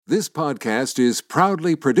This podcast is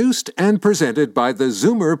proudly produced and presented by the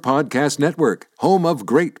Zoomer Podcast Network, home of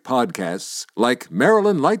great podcasts like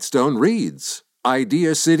Marilyn Lightstone Reads,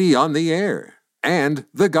 Idea City on the Air, and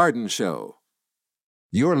The Garden Show.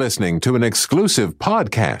 You're listening to an exclusive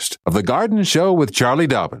podcast of The Garden Show with Charlie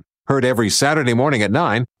Dobbin, heard every Saturday morning at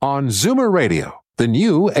 9 on Zoomer Radio, the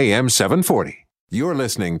new AM 740. You're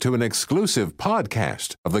listening to an exclusive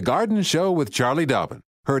podcast of The Garden Show with Charlie Dobbin,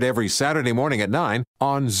 heard every Saturday morning at 9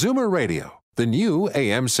 on Zoomer Radio, the new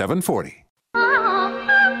AM 740.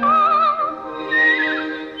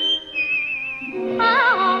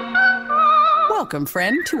 Welcome,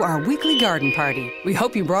 friend, to our weekly garden party. We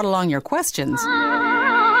hope you brought along your questions,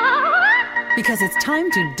 because it's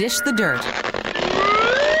time to dish the dirt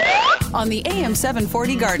on the AM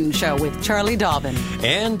 740 Garden Show with Charlie Dobbin.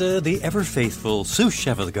 And the ever-faithful sous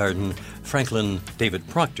chef of the garden, Franklin David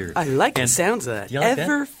Proctor. I like the sounds of that. Like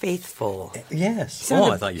Ever faithful. Yes.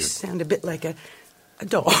 I thought you sound a bit like a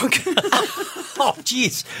dog. Oh,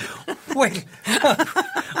 jeez. Wait.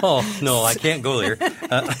 Oh, no, I can't go there.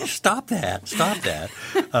 Stop that.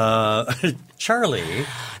 Charlie.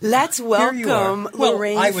 Let's welcome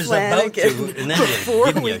Lorraine I was Flanagan. about to, and then you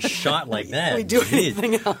give me a shot like that. We do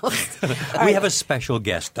anything else. We have a special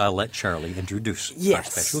guest. I'll let Charlie introduce our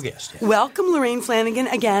special guest. Yes. Welcome, Lorraine Flanagan,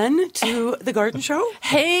 again to the Garden Show.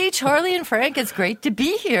 Hey, Charlie and Frank, it's great to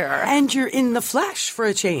be here. And you're in the flesh for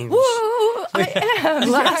a change. Woo, I am.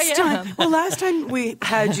 Last time we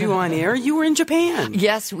had you on air, you were in Japan.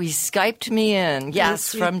 Yes, we Skyped me in.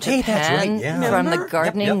 Yes, from Japan. Hey, that's right. Yeah. From the Remember?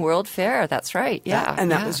 Gardening World Fair. That's right. Yeah.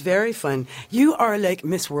 And that was very fun. You are like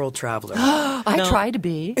Miss World Traveler. I try to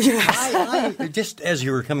be. I just as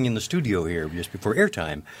you were coming in the studio here, just before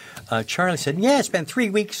airtime, Charlie said, "Yeah, I spent 3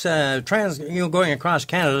 weeks going across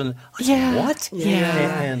Canada." And I said, "What?"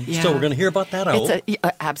 And so we're going to hear about that.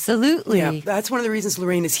 Absolutely. Yeah, that's one of the reasons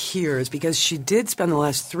Lorraine is here, is because she did spend the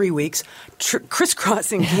last 3 weeks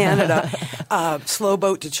crisscrossing Canada, slow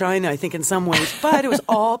boat to China, I think, in some ways. But it was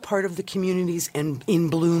all part of the Communities in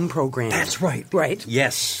Bloom program. That's right. Right?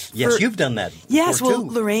 Yes, you've done that. Yes, before, well,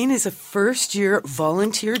 too. Lorraine is a first-year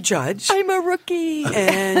volunteer judge. I'm a rookie.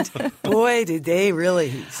 And boy, did they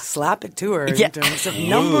really slap it to her in terms of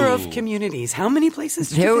number of communities. How many places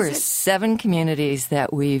did There you were visit? 7 communities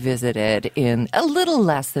that we visited in a little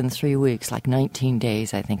less than 3 weeks, like 19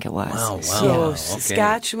 days, I think it was. Wow. So Okay.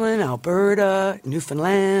 Saskatchewan, Alberta,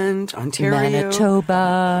 Newfoundland, Ontario.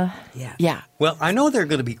 Manitoba. Yeah. Well, I know there are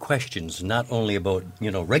going to be questions not only about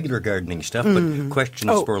regular gardening stuff, but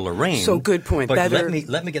questions for Lorraine. So good point. But Better.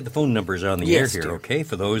 let me get the phone numbers on the Yes, air here, dear. okay?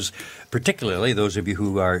 For those, particularly those of you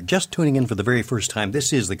who are just tuning in for the very first time,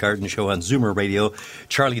 this is the Garden Show on Zoomer Radio.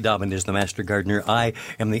 Charlie Dobbin is the master gardener. I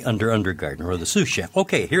am the under gardener, or the sous chef.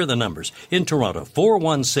 Okay, here are the numbers. In Toronto,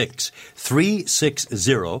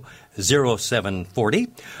 416-360-0740,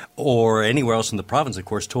 or anywhere else in the province, of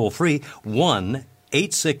course, toll free,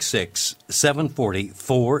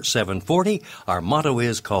 1-866-740-4740. Our motto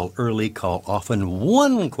is call early, call often,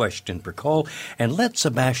 1 question per call, and let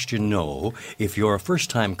Sebastian know if you're a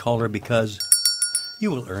first-time caller, because you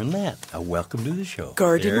will earn that. A welcome to the show.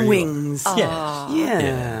 Garden There you wings. are. Yes.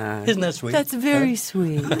 Yeah. Isn't that sweet? That's very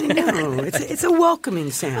sweet. I know. It's a welcoming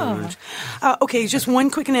sound. Okay, just one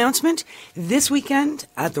quick announcement. This weekend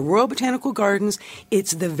at the Royal Botanical Gardens,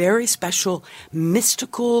 it's the very special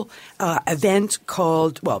mystical event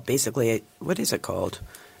called, well, basically, what is it called?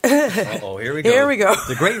 Uh-oh, here we go. Here we go.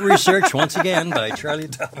 The great research, once again, by Charlie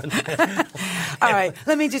Dobbin. All right,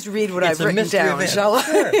 let me just read what It's I've a written mystery down, event. shall I?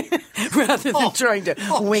 Sure. Rather than trying to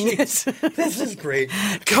wing it. This is great.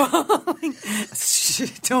 Calling.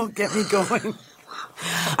 Don't get me going. All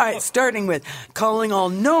right, starting with calling all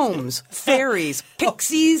gnomes, fairies,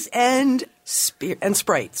 pixies, and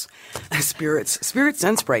sprites. Spirits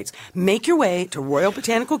and sprites. Make your way to Royal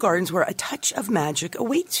Botanical Gardens, where a touch of magic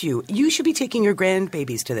awaits you. You should be taking your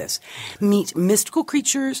grandbabies to this. Meet mystical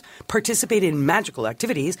creatures, participate in magical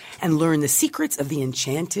activities, and learn the secrets of the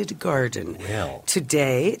enchanted garden. Well.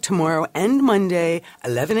 Today, tomorrow, and Monday,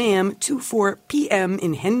 11 a.m. to 4 p.m.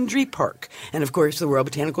 in Hendry Park. And of course, the Royal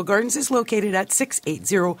Botanical Gardens is located at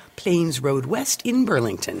 680 Plains Road West in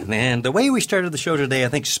Burlington. And the way we started the show today, I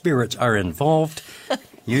think spirits are involved.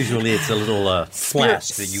 Usually it's a little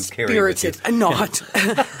flask that you carry with you. Spirited, not.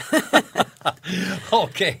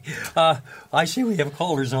 Okay. I see we have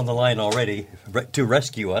callers on the line already to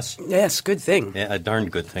rescue us. Yes, good thing. Yeah, a darn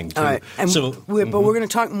good thing, too. All right. And but we're going to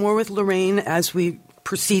talk more with Lorraine as we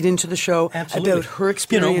proceed into the show. Absolutely. About her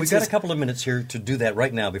experiences. We've got a couple of minutes here to do that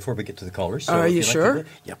right now before we get to the callers. So Are if you you'd like sure? to do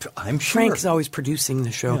that- Yeah, I'm sure. Frank's always producing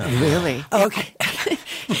the show. Really? Okay.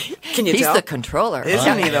 Can you He's tell? the controller.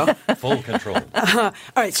 Isn't he, though? Full control. All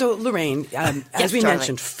right, so Lorraine, as we Charlie.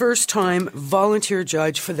 mentioned, first-time volunteer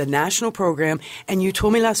judge for the national program, and you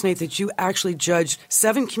told me last night that you actually judged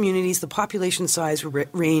 7 communities. The population size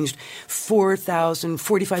ranged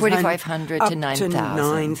 4,500 to 9,000.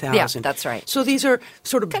 9,000. Yeah, that's right. So these are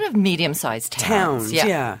sort of Kind of medium-sized towns.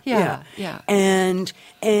 Yeah. And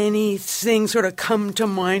anything sort of come to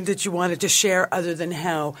mind that you wanted to share other than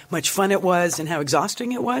how much fun it was and how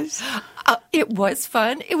exhausting it was? It was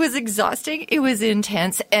fun. It was exhausting. It was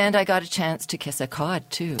intense. And I got a chance to kiss a cod,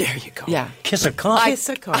 too. There you go. Yeah. Kiss a cod? Kiss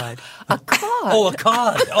a cod. A cod. Oh, a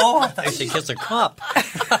cod. Oh, I thought you said kiss a cop.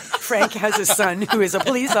 Frank has a son who is a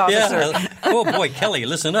police officer. Yeah. Oh, boy, Kelly,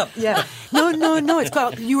 listen up. Yeah. No. It's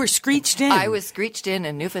called, you were screeched in. I was screeched in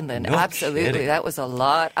Newfoundland. No Absolutely. kidding. That was a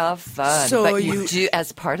lot of fun. So but you do,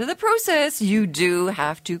 as part of the process, you do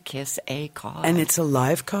have to kiss a cod. And it's a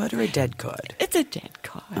live cod or a dead cod? It's a dead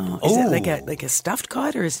cod. Is it like a stuffed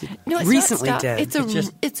cod or is it No, it's recently not stuffed.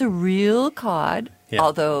 dead? It's a real cod, Yeah.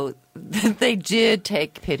 although they did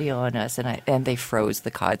take pity on us and they froze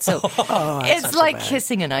the cod. So that's not it's so like bad.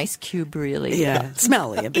 kissing an ice cube, really. Yeah,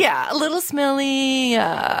 smelly. A bit. Yeah, a little smelly,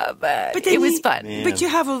 but then it was fun. But you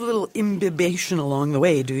have a little imbibation along the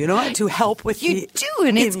way, do you not? To help with You do,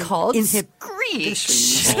 and it's called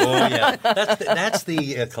screech. Oh, yeah. That's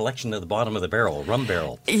the collection at the bottom of the barrel, rum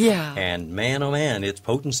barrel. Yeah. And man, oh, man, it's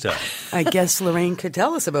potent stuff. I guess Lorraine could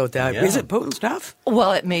tell us about that. Yeah. Is it potent stuff?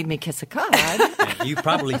 Well, it made me kiss a cod. And you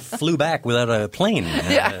probably flew back without a plane.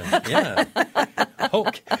 Yeah. Oh,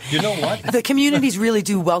 you know what? The communities really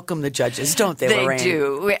do welcome the judges, don't they, They Lorraine?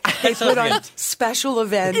 do. They put on special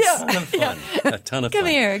events. A ton of fun. A ton of Come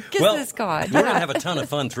fun. here, kiss well, this cod. We're going to have a ton of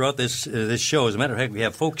fun throughout this show. As a matter of fact, we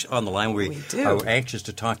have folks on the line. We do. are anxious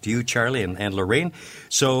to talk to you, Charlie and Lorraine.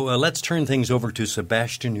 So let's turn things over to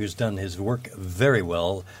Sebastian, who's done his work very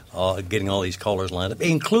well, getting all these callers lined up,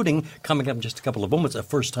 including, coming up in just a couple of moments, a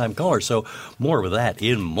first-time caller. So more with that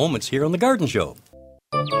in moments here on The Garden Show.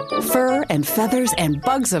 Fur and feathers and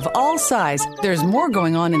bugs of all size. There's more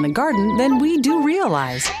going on in the garden than we do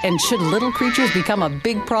realize. And should little creatures become a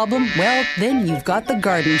big problem, well, then you've got The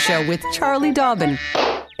Garden Show with Charlie Dobbin.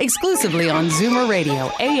 Exclusively on Zoomer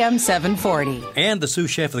Radio, AM 740. And the sous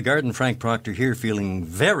chef of the garden, Frank Proctor, here feeling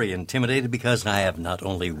very intimidated because I have not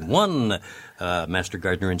only one master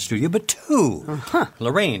gardener in studio, but 2. Uh-huh.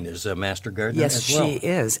 Lorraine is a master gardener Yes, as well. she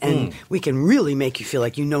is. And we can really make you feel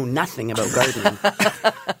like you know nothing about gardening.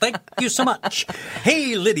 Thank you so much.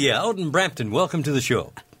 Hey, Lydia, out in Brampton, welcome to the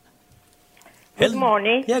show. Good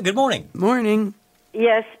morning. Yeah, good morning. Morning.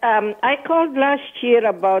 Yes, I called last year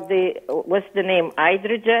about what's the name,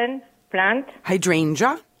 hydrogen plant?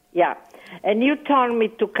 Hydrangea? Yeah. And you told me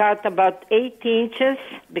to cut about 8 inches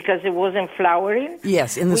because it wasn't flowering.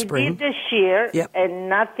 Yes, in the we spring. We did this year, Yep. and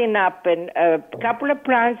nothing happened. A couple of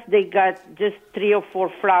plants, they got just 3 or 4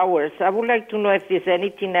 flowers. I would like to know if there's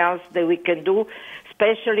anything else that we can do,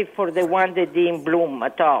 especially for the one that didn't bloom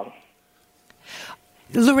at all.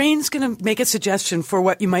 Lorraine's going to make a suggestion for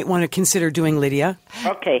what you might want to consider doing, Lydia.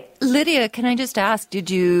 Okay. Lydia, can I just ask, did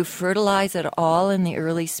you fertilize at all in the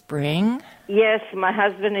early spring? Yes, my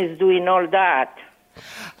husband is doing all that.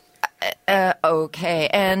 Okay.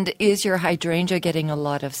 And is your hydrangea getting a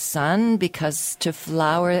lot of sun? Because to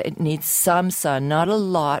flower, it needs some sun, not a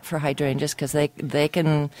lot for hydrangeas because they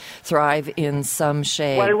can thrive in some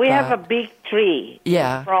shade. Well, we have a big tree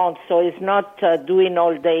in front, so it's not doing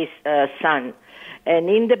all day sun.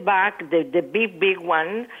 And in the back, the big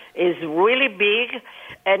one is really big,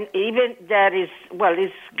 and even that is, well,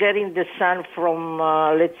 it's getting the sun from,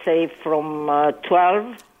 let's say, from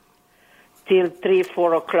 12 till 3,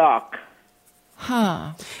 4 o'clock.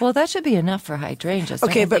 Huh. Well, that should be enough for hydrangeas.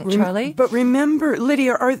 Okay, don't you think, Charlie? But remember,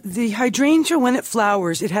 Lydia, the hydrangea, when it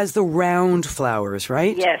flowers, it has the round flowers,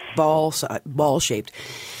 right? Yes. Ball-shaped.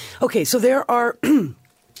 Okay, so there are...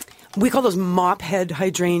 We call those mop head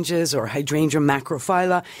hydrangeas or hydrangea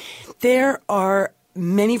macrophylla. There are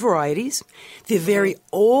many varieties. The very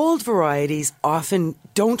old varieties often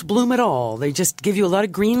don't bloom at all. They just give you a lot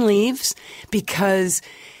of green leaves because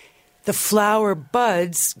the flower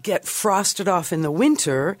buds get frosted off in the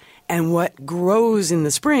winter, and what grows in the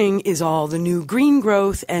spring is all the new green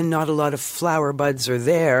growth, and not a lot of flower buds are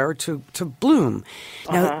there to bloom.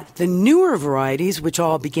 Now, the newer varieties, which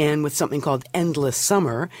all began with something called endless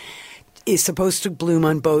summer, is supposed to bloom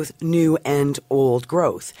on both new and old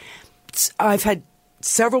growth. I've had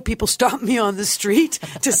several people stop me on the street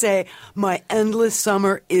to say, my endless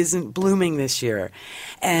summer isn't blooming this year.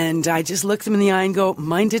 And I just look them in the eye and go,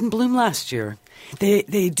 mine didn't bloom last year.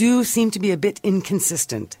 They do seem to be a bit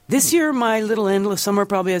inconsistent. This year, my little endless summer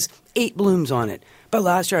probably has 8 blooms on it. But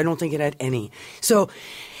last year, I don't think it had any. So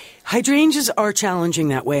Hydrangeas are challenging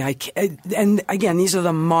that way. And again, these are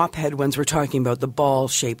the mop head ones we're talking about, the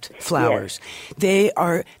ball-shaped flowers.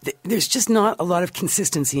 Yes. There's just not a lot of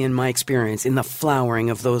consistency in my experience in the flowering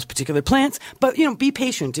of those particular plants. But, be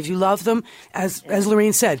patient. If you love them, as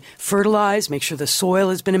Lorraine said, fertilize, make sure the soil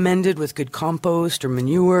has been amended with good compost or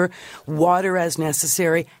manure, water as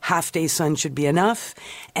necessary, half-day sun should be enough.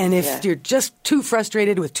 And if you're just too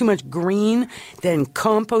frustrated with too much green, then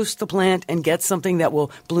compost the plant and get something that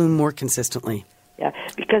will bloom more consistently. Yeah,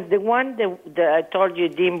 because the one that I told you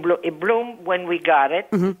didn't bloom, it bloomed when we got it,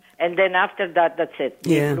 and then after that, that's it. It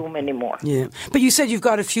didn't bloom anymore. Yeah, but you said you've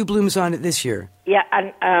got a few blooms on it this year. Yeah,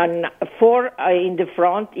 and 4 in the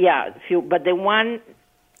front, a few, but the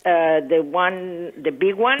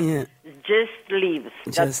big one, just leaves.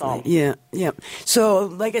 That's all. Yeah. So,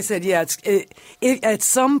 like I said, at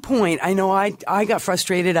some point, I know I got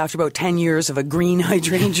frustrated after about 10 years of a green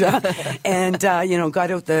hydrangea, and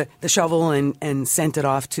got out the shovel and sent it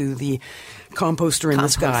off to the composter in the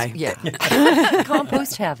sky. Yeah,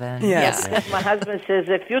 compost heaven. Yes. Yeah. My husband says,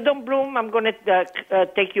 if you don't bloom, I'm going to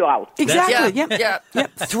take you out. Exactly. Yeah.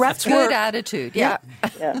 Threats Good work. attitude. Yeah.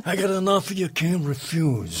 I got an offer you can't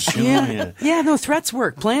refuse. No, threats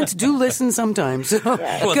work. Plants do listen sometimes. So,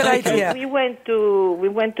 good idea. We went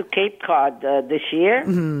to Cape Cod this year.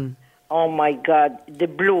 Mm-hmm. Oh my God, the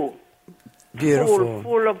blue. Beautiful.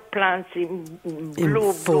 Full of plants in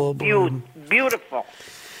blue, beautiful.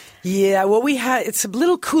 Yeah, well, it's a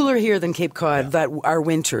little cooler here than Cape Cod, that our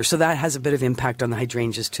winter, so that has a bit of impact on the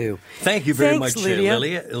hydrangeas, too. Thank you very much,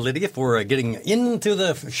 Lydia, for getting into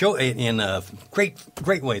the show in a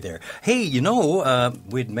great way there. Hey,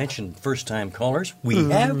 we'd mentioned first-time callers. We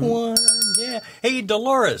have one, yeah. Hey,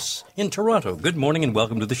 Dolores in Toronto. Good morning and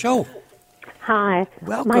welcome to the show. Hi.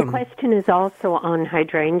 Welcome. My question is also on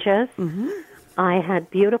hydrangeas. Mm-hmm. I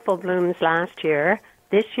had beautiful blooms last year.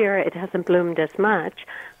 This year it hasn't bloomed as much,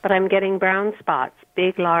 but I'm getting brown spots,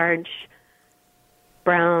 big, large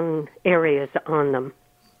brown areas on them.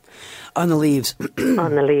 On the leaves.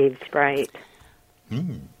 On the leaves, right.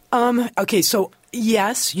 Okay, so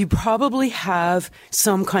yes, you probably have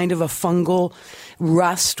some kind of a fungal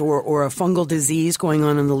rust or a fungal disease going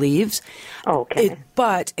on in the leaves. Okay.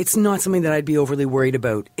 But it's not something that I'd be overly worried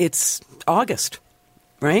about. It's August.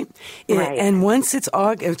 Right? Right. And once it's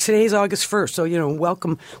today's August 1st, so,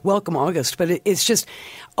 welcome August. But it's just,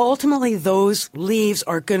 ultimately, those leaves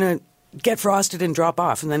are going to get frosted and drop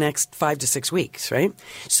off in the next 5 to 6 weeks, right?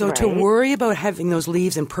 So to worry about having those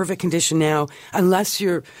leaves in perfect condition now, unless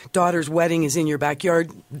your daughter's wedding is in your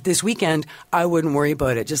backyard this weekend, I wouldn't worry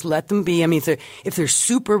about it. Just let them be. I mean, if they're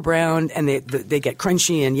super brown and they get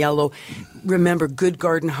crunchy and yellow, remember, good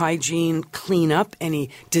garden hygiene, clean up any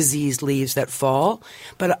diseased leaves that fall.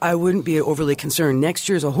 But I wouldn't be overly concerned. Next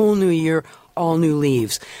year's a whole new year, all new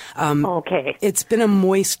leaves. Okay. It's been a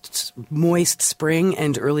moist spring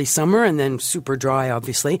and early summer, and then super dry,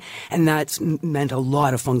 obviously, and that's meant a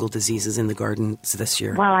lot of fungal diseases in the gardens this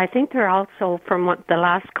year. Well, I think they're also, from what the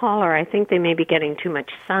last caller, I think they may be getting too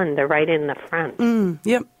much sun. They're right in the front.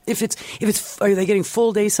 Yep. Are they getting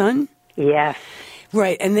full day sun? Yes.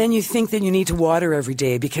 Right, and then you think that you need to water every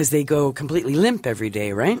day because they go completely limp every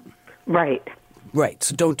day, right? Right,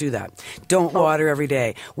 so don't do that. Don't water every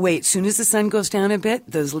day. Wait, soon as the sun goes down a bit,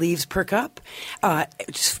 those leaves perk up.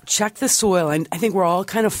 Just check the soil. And I think we're all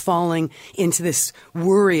kind of falling into this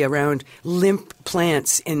worry around limp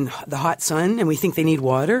plants in the hot sun, and we think they need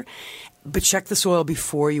water. But check the soil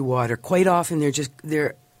before you water. Quite often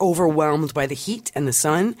they're overwhelmed by the heat and the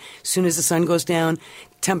sun. As soon as the sun goes down,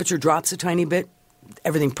 temperature drops a tiny bit,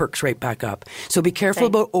 everything perks right back up. So be careful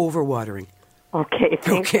about overwatering. Okay,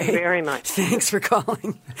 thank you very much. Thanks for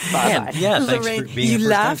calling. Bye-bye. Yeah, Lorraine, thanks for being you a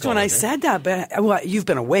laughed when I caller. said that, but you've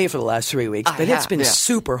been away for the last 3 weeks, but it's been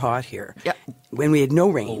super hot here. Yep. When we had no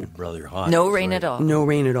rain. Oh, brother, hot. No rain at all. No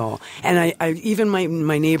rain at all. And I even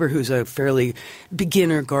my neighbor, who's a fairly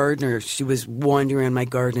beginner gardener, she was wandering around my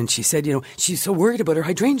garden, and she said, she's so worried about her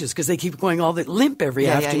hydrangeas because they keep going all that limp every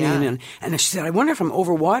afternoon. And she said, I wonder if I'm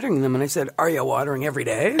overwatering them. And I said, are you watering every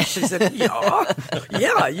day? She said,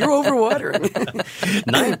 yeah, you're overwatering.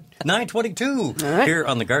 9:22 here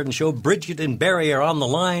on The Garden Show. Bridget and Barry are on the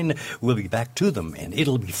line. We'll be back to them, and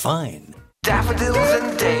it'll be fine. Daffodils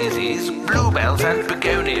and daisies, bluebells and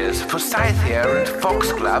begonias, forsythia and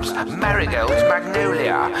foxgloves, marigolds,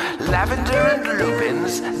 magnolia, lavender and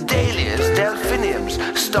lupins, dahlias, delphiniums,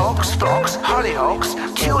 stalks, phlox, hollyhocks,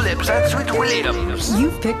 tulips and sweet williams.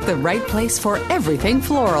 You've picked the right place for everything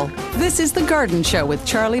floral. This is The Garden Show with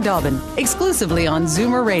Charlie Dobbin, exclusively on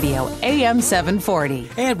Zoomer Radio, AM 740.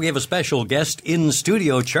 And we have a special guest in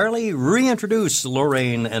studio. Charlie, reintroduce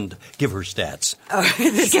Lorraine and give her stats.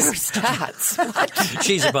 Give her stats.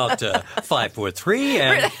 She's about 5'3"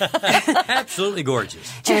 and absolutely gorgeous.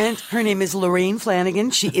 And her name is Lorraine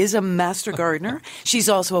Flanagan. She is a master gardener. She's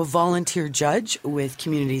also a volunteer judge with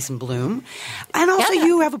Communities in Bloom. And also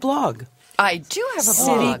you have a blog. I do have a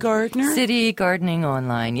blog. City Gardener? City Gardening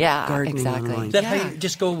Online. Yeah, Gardening exactly. Online. Is that how you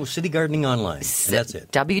just go City Gardening Online? And that's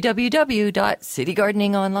it.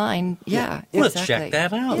 www.citygardeningonline. Yeah, Let's exactly. check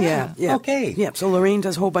that out. Yeah. Okay. Yeah, so Lorraine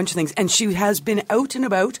does a whole bunch of things. And she has been out and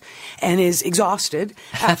about and is exhausted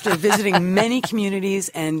after visiting many communities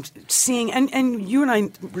and seeing, and you and I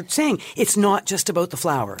were saying, it's not just about the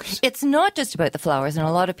flowers. It's not just about the flowers, and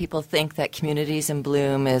a lot of people think that Communities in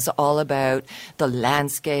Bloom is all about the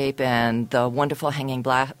landscape and the wonderful hanging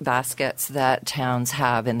baskets that towns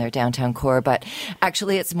have in their downtown core, but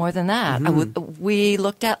actually it's more than that. We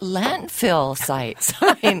looked at landfill sites.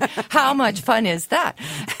 I mean, how much fun is that?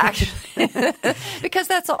 Actually, because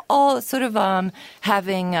that's all sort of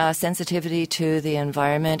having sensitivity to the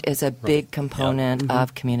environment is a big component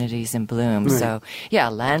of Communities in Bloom. Right. So, yeah,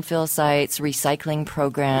 landfill sites, recycling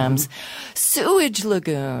programs, sewage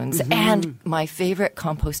lagoons, and my favorite,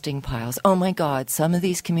 composting piles. Oh my God, some of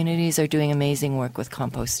these communities are doing amazing work with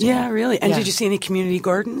composting. Yeah, really. And Yeah. did you see any community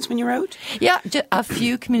gardens when you were out? Yeah, a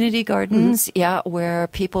few community gardens, where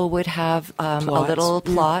people would have a little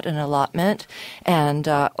plot, an allotment, and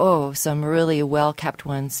some really well-kept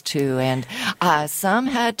ones too. And some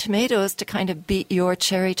had tomatoes to kind of beat your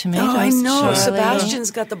cherry tomatoes. Oh, I know. Charlie.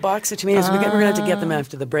 Sebastian's got the box of tomatoes. We're going to have to get them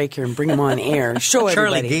after the break here and bring them on air. Show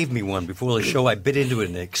Charlie everybody. gave me one before the show. I bit into it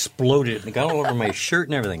and it exploded and it got all over my shirt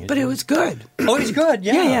and everything. But it was good. Oh, it's good.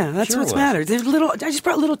 Yeah, Yeah, that's sure what's it was. matters. There's little. I just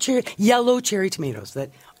brought little yellow cherry tomatoes that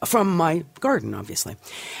from my garden, obviously.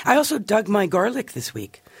 I also dug my garlic this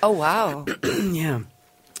week. Oh, wow. Yeah,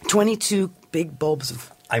 22 big bulbs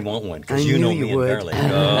of. I want one I because you knew know you me would. and garlic.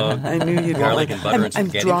 Oh, I knew you'd garlic want and one. butter and I'm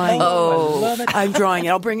spaghetti. drawing. I love it. I'm drawing it.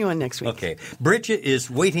 I'll bring you one next week. Okay. Bridget is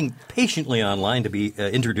waiting patiently online to be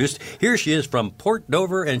introduced. Here she is from Port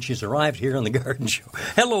Dover, and she's arrived here on the Garden Show.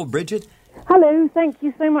 Hello, Bridget. Hello, thank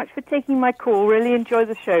you so much for taking my call. Really enjoy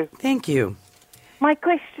the show. Thank you. My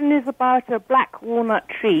question is about a black walnut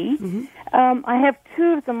tree. I have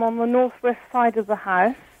two of them on the northwest side of the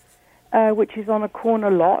house, which is on a corner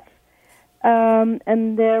lot.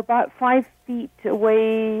 And they're about 5 feet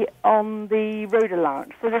away on the road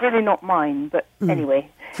allowance, so they're really not mine, but anyway.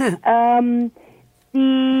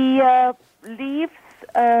 The leaves,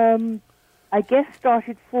 I guess,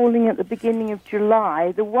 started falling at the beginning of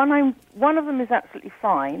July. One of them is absolutely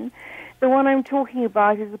fine. The one I'm talking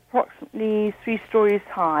about is approximately 3 stories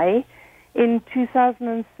high. In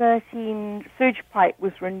 2013, sewage pipe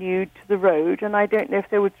was renewed to the road, and I don't know if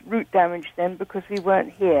there was root damage then because we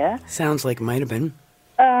weren't here. Sounds like might have been.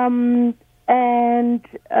 And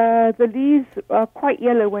the leaves are quite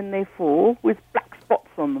yellow when they fall, with black spots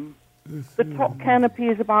on them. The top canopy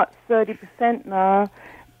is about 30% now,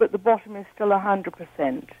 but the bottom is still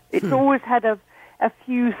 100%. It's always had a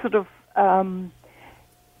few sort of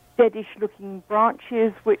deadish-looking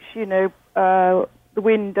branches, which, the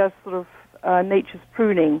wind does sort of nature's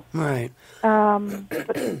pruning. Right.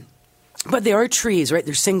 But they are trees, right?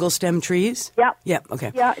 They're single-stem trees? Yep. Yep,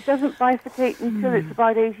 okay. Yeah, it doesn't bifurcate until it's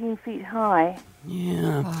about 18 feet high.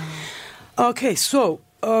 Yeah. Okay, so,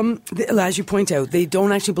 as you point out, they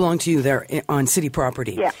don't actually belong to you. They're on city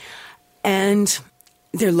property. Yeah. And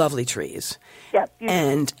they're lovely trees. Yeah, beautiful.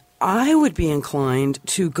 And I would be inclined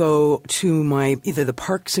to go to either the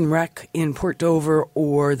Parks and Rec in Port Dover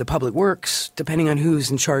or the Public Works, depending on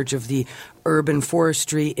who's in charge of the urban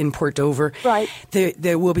forestry in Port Dover. Right.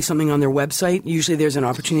 There will be something on their website. Usually there's an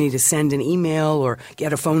opportunity to send an email or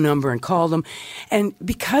get a phone number and call them. And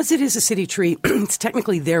because it is a city tree, it's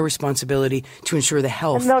technically their responsibility to ensure the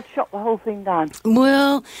health. And they'll chop the whole thing down.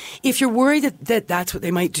 Well, if you're worried that that's what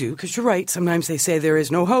they might do, because you're right, sometimes they say there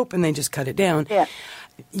is no hope and they just cut it down. Yeah.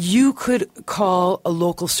 You could call a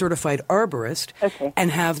local certified arborist Okay.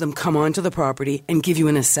 and have them come onto the property and give you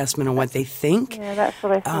an assessment on what they think. Yeah, that's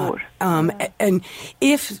what I thought. And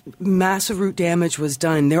if massive root damage was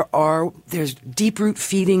done, there's deep root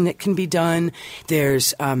feeding that can be done.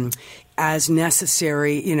 There's as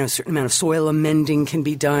necessary, a certain amount of soil amending can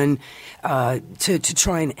be done. to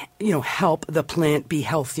try and, help the plant be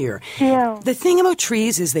healthier. Yeah. The thing about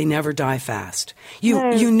trees is they never die fast.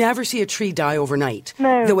 You never see a tree die overnight.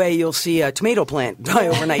 No. The way you'll see a tomato plant die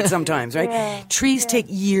overnight sometimes, right? Yeah. Trees take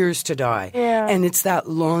years to die. Yeah. And it's that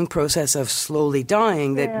long process of slowly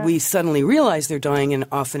dying that we suddenly realize they're dying, and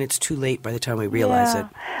often it's too late by the time we realize it.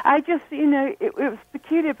 I just, it was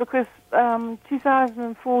peculiar because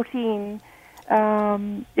 2014,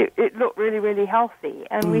 it looked really, really healthy,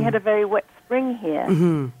 and we had a very wet spring here,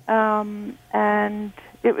 and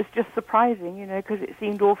it was just surprising, because it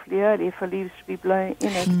seemed awfully early for leaves to be blowing,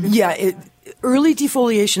 Early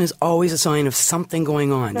defoliation is always a sign of something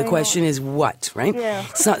going on. The question is what, right? Yeah.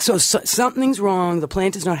 So something's wrong. The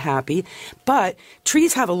plant is not happy. But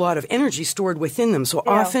trees have a lot of energy stored within them. So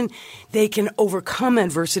often they can overcome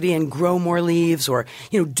adversity and grow more leaves or,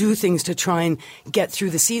 do things to try and get through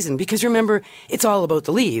the season. Because remember, it's all about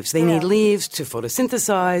the leaves. They need leaves to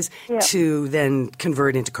photosynthesize, to then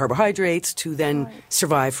convert into carbohydrates, to then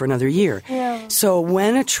survive for another year. Yeah. So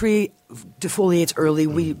when a tree defoliates early,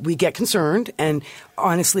 we get concerned, and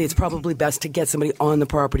honestly, it's probably best to get somebody on the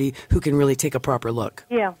property who can really take a proper look.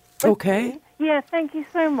 Yeah. Okay. Yeah, thank you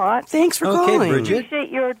so much. Thanks for calling. Bridget. Appreciate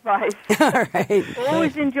your advice. All right.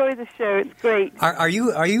 Always enjoy the show. It's great. Are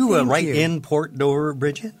you right in Port Dover,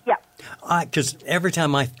 Bridget? Yeah. Because every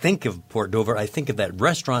time I think of Port Dover, I think of that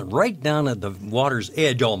restaurant right down at the water's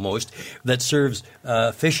edge almost that serves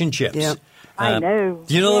fish and chips. Yep. I know.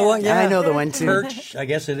 Do you know the one? Yeah, I know the one too. Perch, I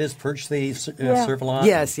guess it is Perch they serve a lot.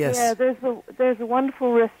 Yes. Yeah, there's a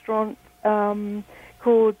wonderful restaurant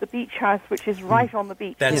called the Beach House, which is right on the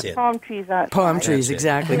beach. That's There's it. Palm trees outside. Palm trees,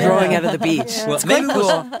 exactly, growing out of the beach. Well, maybe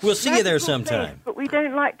we'll see you there sometime. Place, but we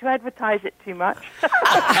don't like to advertise it too much.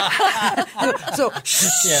 So,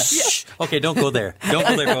 Shh. Okay, don't go there. Don't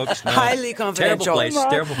go there, folks. No. Highly confidential.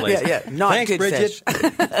 Terrible place. Yeah, not Thanks, good Bridget.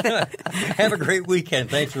 fish. Have a great weekend.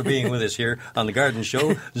 Thanks for being with us here on The Garden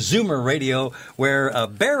Show, Zoomer Radio, where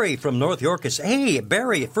Barry from North York is. Hey,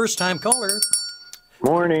 Barry, first-time caller.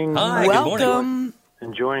 Morning. Hi, good morning. Welcome.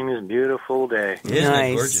 Enjoying this beautiful day. Isn't it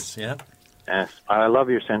Nice. gorgeous? Yeah. Yes, I love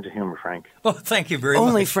your sense of humor, Frank. Oh, thank you very much.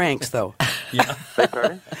 Only Frank's, though. Yeah. Beg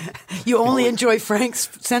pardon? You only enjoy Frank's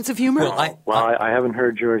sense of humor? Well, I haven't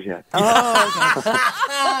heard yours yet.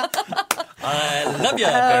 I love you,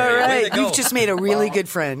 Barry. All Way right, to go. you've just made a really good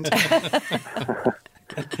friend.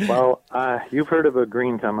 Well, you've heard of a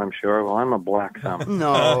green thumb, I'm sure. Well, I'm a black thumb.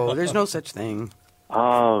 No, there's no such thing.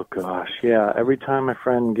 Oh, gosh, yeah. Every time my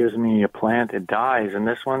friend gives me a plant, it dies, and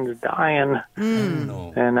this one's dying.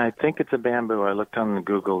 No. And I think it's a bamboo. I looked on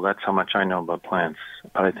Google. That's how much I know about plants.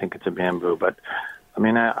 But I think it's a bamboo. But, I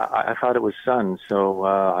mean, I thought it was sun, so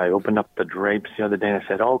I opened up the drapes the other day and I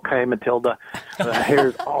said, okay, Matilda,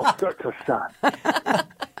 here's all sorts of sun.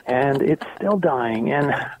 And it's still dying,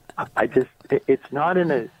 and it's not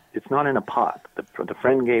in a pot. The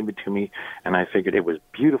friend gave it to me, and I figured it was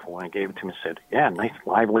beautiful when I gave it to him. I said, yeah, nice,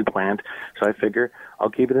 lively plant. So I figure I'll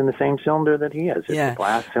keep it in the same cylinder that he has. It's a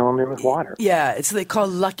glass cylinder with water. Yeah, it's they call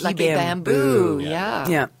lucky bamboo. Yeah.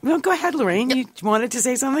 Yeah. Well, go ahead, Lorraine. You wanted to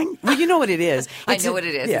say something? Well, you know what it is. I know what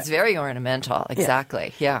it is. Yeah. It's very ornamental.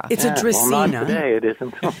 Exactly. Yeah. It's a Dracaena. Well, not today, it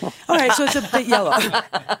isn't. All right, so it's a bit yellow.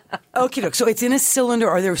 Okay, look. So it's in a cylinder.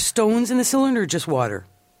 Are there stones in the cylinder or just water?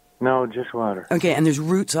 No, just water. Okay, and there's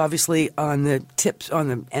roots obviously on the tips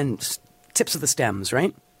of the stems,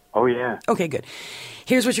 right? Oh, yeah. Okay, good.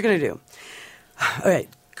 Here's what you're going to do. All right,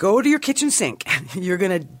 go to your kitchen sink. You're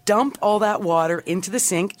going to dump all that water into the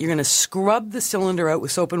sink. You're going to scrub the cylinder out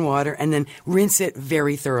with soap and water and then rinse it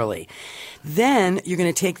very thoroughly. Then you're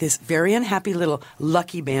going to take this very unhappy little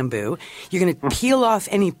lucky bamboo. You're going to peel off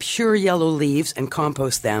any pure yellow leaves and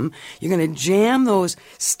compost them. You're going to jam those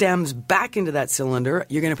stems back into that cylinder.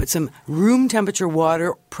 You're going to put some room temperature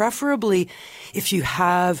water, preferably if you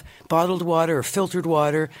have bottled water or filtered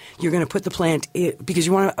water. You're going to put the plant in, because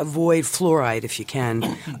you want to avoid fluoride if you can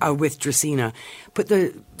with Dracaena. Put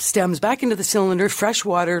the stems back into the cylinder, fresh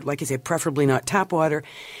water, like I say, preferably not tap water.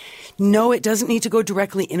 No, it doesn't need to go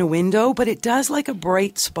directly in a window, but it does like a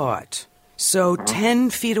bright spot. So 10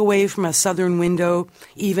 feet away from a southern window,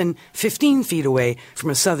 even 15 feet away from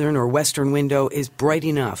a southern or western window is bright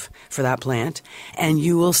enough for that plant. And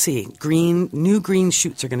you will see new green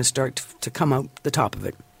shoots are going to start to come out the top of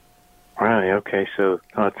it. Right, okay, so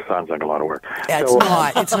it sounds like a lot of work.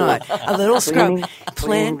 It's not. A little scrub.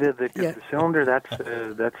 Cleaning the cylinder, that's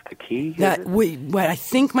the key? What I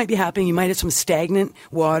think might be happening, you might have some stagnant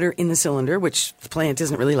water in the cylinder, which the plant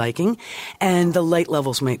isn't really liking, and the light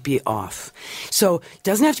levels might be off. So it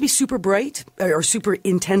doesn't have to be super bright or super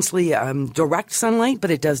intensely direct sunlight,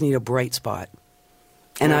 but it does need a bright spot.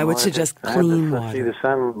 And I would suggest clean I water. see the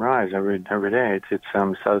sun rise every day. It's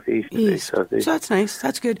southeast. Southeast. So that's nice.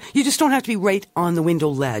 That's good. You just don't have to be right on the window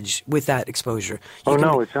ledge with that exposure.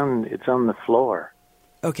 It's on the floor.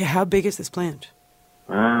 Okay, how big is this plant?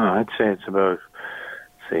 I'd say it's about.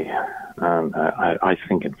 I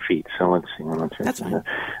think in feet. So let's see. That's fine.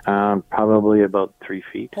 Probably about 3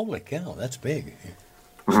 feet. Holy cow, that's big.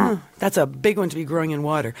 That's a big one to be growing in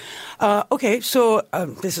water. Okay, so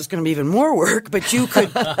this is going to be even more work, but you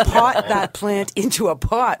could pot that plant into a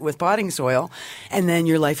pot with potting soil, and then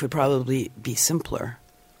your life would probably be simpler.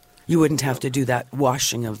 You wouldn't have to do that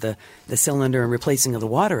washing of the cylinder and replacing of the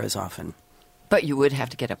water as often. But you would have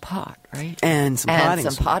to get a pot, right? And some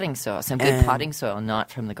potting soil. Some good potting soil, not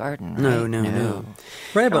from the garden, right? No.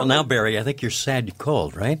 Right about now, Barry, I think you're sad you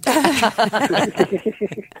called, right?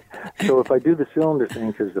 So if I do the cylinder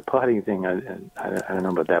thing, because the potting thing, I don't know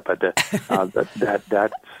about that, but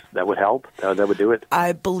that would help? That would do it?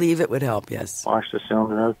 I believe it would help, yes. Wash the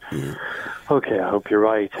cylinder out? Yeah. Okay, I hope you're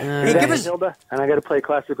right. Hey, give us... Hilda, and I got to play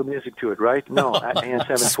classical music to it, right? No, AM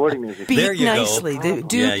 740 music. Speak there you nicely. go.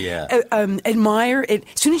 Admire it.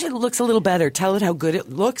 As soon as it looks a little better, tell it how good it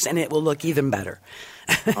looks, and it will look even better.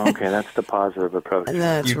 Okay, that's the positive approach.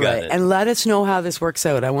 That's right. And let us know how this works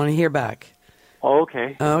out. I want to hear back.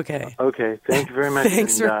 Okay. Thank you very much.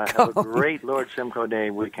 Thanks for calling. Have a great Lord Simcoe Day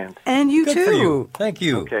weekend. And you Good too. For you. Thank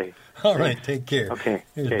you. Okay. All right, take care. Okay.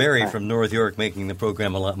 Here's Barry from North York making the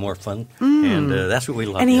program a lot more fun, and that's what we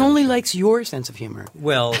love. And he only likes your sense of humor.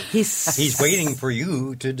 Well, he's waiting for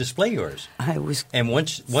you to display yours. And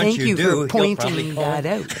once thank you you do, for pointing he'll probably that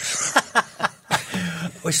out.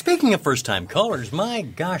 Well, speaking of first-time callers, my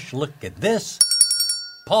gosh, look at this.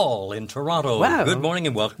 Paul in Toronto. Wow. Good morning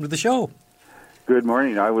and welcome to the show. Good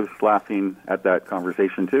morning. I was laughing at that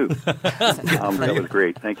conversation, too. That was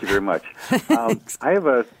great. Thank you very much. I have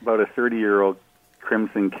about a 30-year-old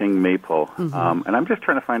Crimson King maple, and I'm just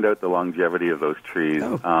trying to find out the longevity of those trees.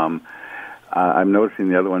 I'm noticing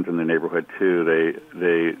the other ones in the neighborhood, too.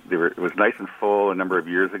 It was nice and full a number of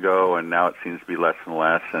years ago, and now it seems to be less and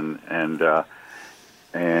less.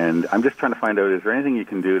 And I'm just trying to find out, is there anything you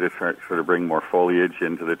can do to sort of bring more foliage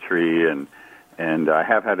into the tree? And I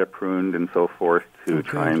have had it pruned and so forth to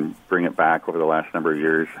try and bring it back over the last number of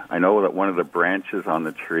years. I know that one of the branches on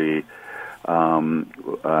the tree it was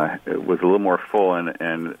a little more full,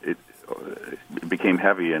 and it became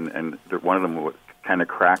heavy, and one of them kind of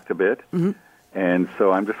cracked a bit. Mm-hmm. And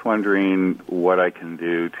so I'm just wondering what I can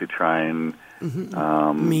do to try and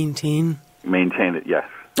maintain it, yes.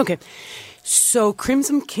 Okay. So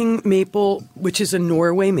Crimson King maple, which is a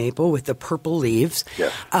Norway maple with the purple leaves,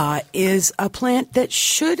 is a plant that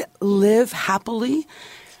should live happily.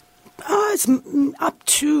 It's up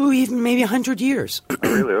to even maybe 100 years. Oh,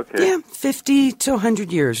 really? Okay. Yeah, 50 to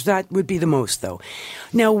 100 years. That would be the most, though.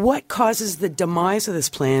 Now, what causes the demise of this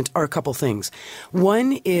plant are a couple things.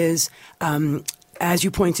 One is, as you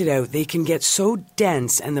pointed out, they can get so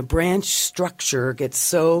dense and the branch structure gets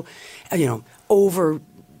so, over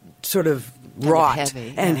sort of rot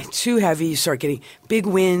and too heavy. You start getting big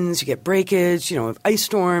winds, you get breakage, ice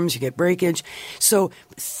storms, you get breakage. So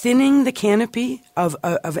thinning the canopy of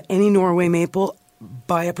any Norway maple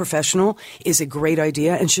by a professional is a great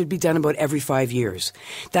idea and should be done about every 5 years.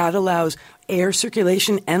 That allows air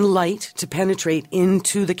circulation and light to penetrate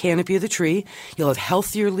into the canopy of the tree. You'll have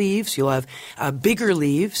healthier leaves, you'll have bigger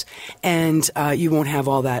leaves, and you won't have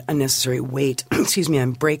all that unnecessary weight,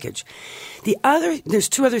 and breakage. There's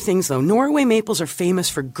two other things, though. Norway maples are famous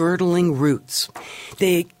for girdling roots.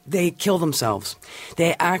 They kill themselves.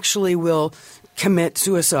 They actually will commit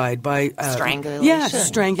suicide by strangulation. Yeah,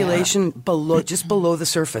 strangulation just below the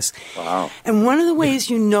surface. Wow! And one of the ways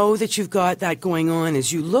you know that you've got that going on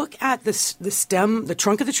is you look at the stem, the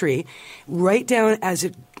trunk of the tree, right down as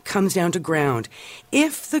it comes down to ground.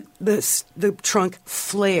 If the trunk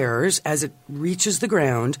flares as it reaches the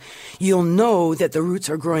ground, you'll know that the roots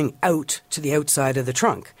are growing out to the outside of the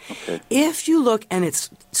trunk. Okay. If you look and it's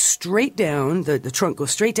straight down, the trunk goes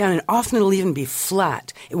straight down, and often it'll even be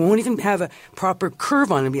flat. It won't even have a proper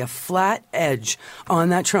curve on it. It'll be a flat edge on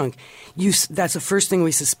that trunk. That's the first thing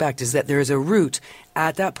we suspect, is that there is a root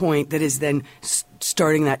at that point that is then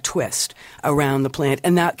starting that twist around the plant,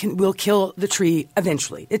 and that will kill the tree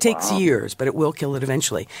eventually. It takes years, but it will kill it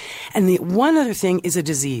eventually. And the one other thing is a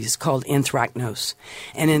disease called anthracnose.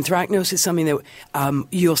 And anthracnose is something that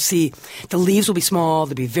you'll see. The leaves will be small,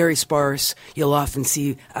 they'll be very sparse. You'll often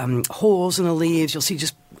see holes in the leaves. You'll see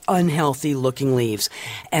just unhealthy looking leaves.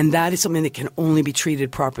 And that is something that can only be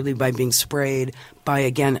treated properly by being sprayed by,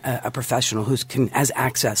 again, a professional who has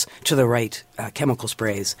access to the right chemical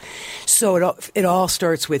sprays. So it all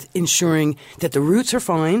starts with ensuring that the roots are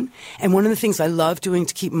fine. And one of the things I love doing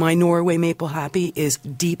to keep my Norway maple happy is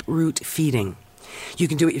deep root feeding. You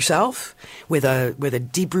can do it yourself with a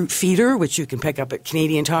deep root feeder, which you can pick up at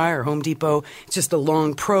Canadian Tire or Home Depot. It's just a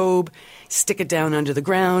long probe. Stick it down under the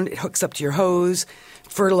ground. It hooks up to your hose.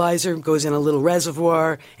 Fertilizer goes in a little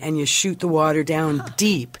reservoir, and you shoot the water down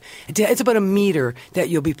deep. It's about a meter that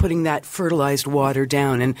you'll be putting that fertilized water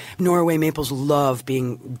down. And Norway maples love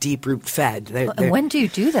being deep root fed. When do you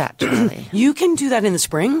do that, Charlie? You can do that in the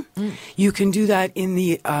spring. You can do that in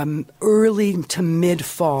the early to mid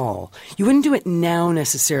fall. You wouldn't do it now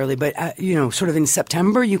necessarily, but sort of in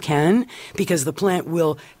September you can, because the plant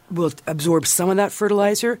will absorb some of that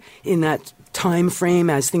fertilizer in that time frame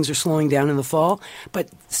as things are slowing down in the fall, but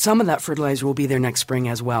some of that fertilizer will be there next spring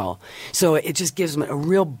as well. So it just gives them a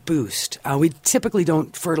real boost. We typically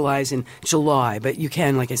don't fertilize in July, but you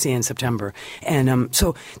can, like I say, in September. And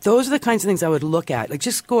so those are the kinds of things I would look at. Like,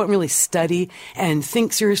 just go out and really study and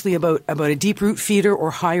think seriously about a deep root feeder,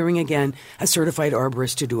 or hiring, again, a certified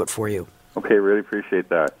arborist to do it for you. Okay, really appreciate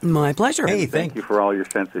that. My pleasure. Hey, thank you for all your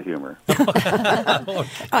sense of humor.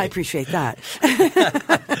 I appreciate that.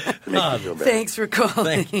 Thanks for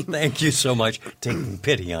calling. Thank you so much. Taking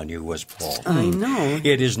pity on you was Paul. I know.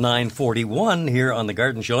 It is 9:41 here on The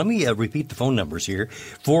Garden Show. Let me repeat the phone numbers here.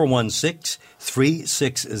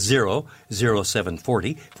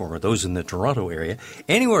 416-360-0740 for those in the Toronto area.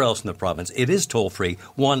 Anywhere else in the province, it is toll-free,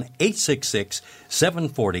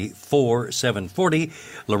 1-866-740-4740.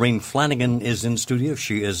 Lorraine Flanagan is in studio.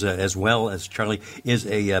 She is, as well as Charlie, is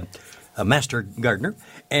a master gardener,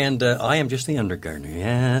 and I am just the under gardener.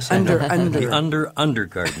 Yes, the under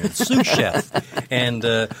gardener, sous chef, and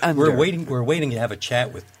we're waiting to have a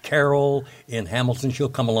chat with Carol in Hamilton. She'll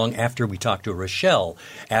come along after we talk to Rochelle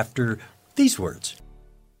after these words.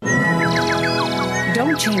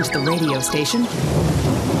 Don't change the radio station.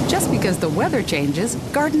 Just because the weather changes,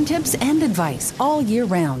 garden tips and advice all year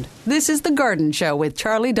round. This is The Garden Show with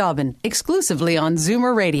Charlie Dobbin, exclusively on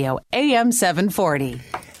Zoomer Radio, AM 740.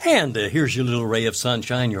 And here's your little ray of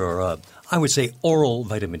sunshine, your, I would say, oral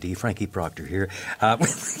vitamin D. Frankie Proctor here.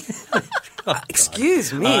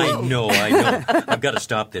 Excuse me. I know. I've got to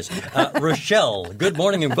stop this. Rochelle, good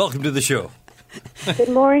morning and welcome to the show. Good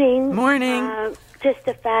morning. Morning. Just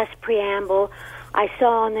a fast preamble. I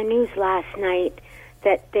saw on the news last night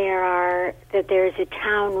that there's a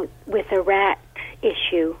town with a rat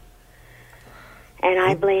issue, and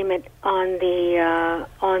I blame it on the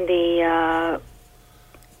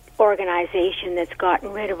organization that's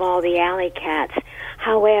gotten rid of all the alley cats.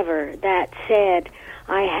 However, that said,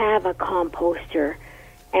 I have a composter,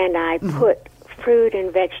 and I put fruit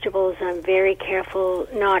and vegetables. I'm very careful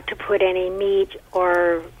not to put any meat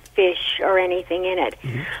or fish or anything in it.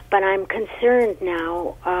 But I'm concerned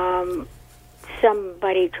now.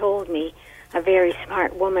 Somebody told me, a very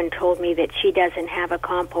smart woman told me, that she doesn't have a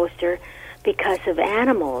composter because of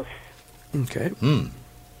animals. Okay.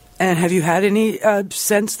 And have you had any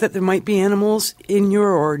sense that there might be animals in your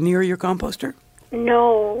or near your composter?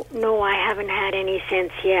 No, I haven't had any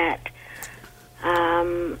sense yet.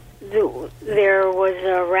 There was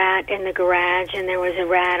a rat in the garage, and there was a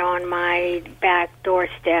rat on my back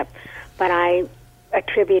doorstep, but I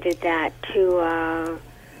attributed that to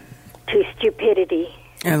stupidity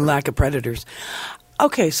and lack of predators.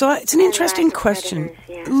 Okay, so it's an interesting question.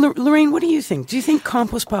 Yeah. Lorraine, what do you think? Do you think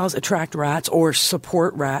compost piles attract rats or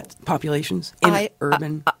support rat populations in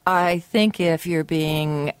urban? I think if you're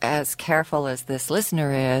being as careful as this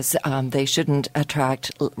listener is, they shouldn't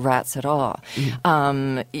attract rats at all.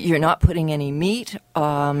 You're not putting any meat,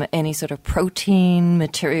 any sort of protein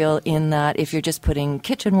material in that. If you're just putting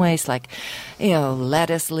kitchen waste like,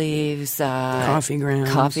 lettuce leaves, coffee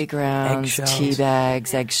grounds, tea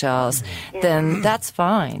bags, eggshells, then that's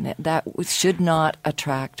fine. That should not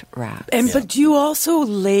attract rats. But do you also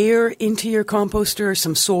layer into your composter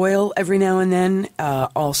some soil every now and then?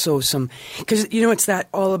 Also some, because it's that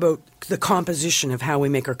all about the composition of how we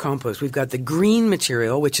make our compost. We've got the green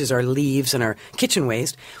material, which is our leaves and our kitchen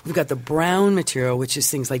waste. We've got the brown material, which is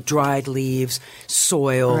things like dried leaves,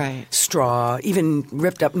 soil, straw, even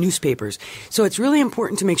ripped up newspapers. So it's really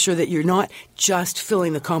important to make sure that you're not just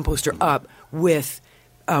filling the composter up with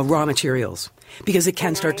raw materials, because it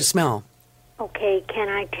can start to smell. Okay, can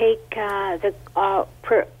I take the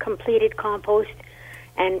completed compost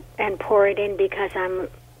and pour it in, because I'm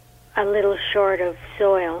a little short of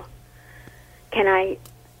soil? Can I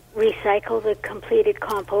recycle the completed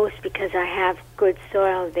compost because I have good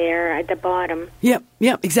soil there at the bottom. Yep,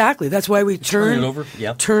 exactly. That's why we turn it over.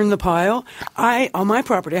 Yep. Turn the pile. On my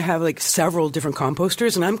property, I have like several different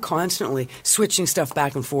composters, and I'm constantly switching stuff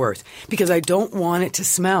back and forth because I don't want it to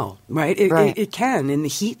smell. Right? It can in the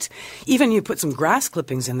heat. Even you put some grass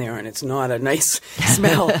clippings in there, and it's not a nice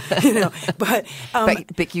smell. But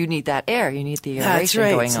you need that air. You need the aeration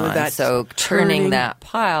going on. So turning that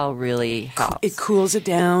pile really helps. It cools it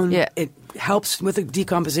down. Yeah. It helps with the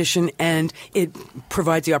decomposition, and it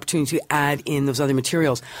provides the opportunity to add in those other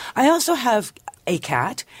materials. I also have a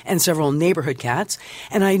cat and several neighborhood cats,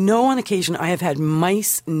 and I know on occasion I have had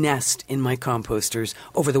mice nest in my composters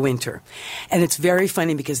over the winter. And it's very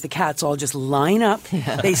funny because the cats all just line up.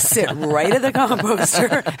 They sit right at the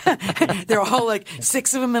composter. They're all like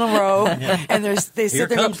 6 of them in a row. And they sit Here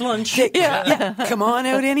there. comes lunch. Come on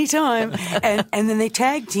out anytime. And then they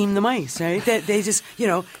tag team the mice, right? They just,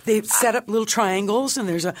 they set up little triangles, and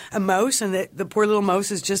there's a mouse, and the poor little mouse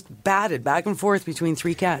is just batted back and forth between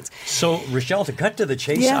 3 cats. So, Rochelle, to cut to the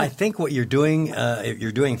chase, I think what you're doing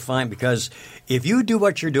fine, because if you do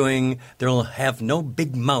what you're doing, they'll have no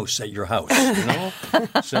big mouse at your house.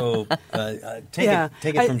 So take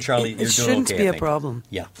it from Charlie. You're doing okay. It shouldn't be a problem.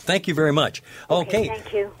 Yeah. Thank you very much. Okay.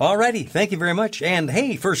 Thank you. All righty. Thank you very much. And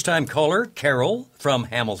hey, first time caller, Carol from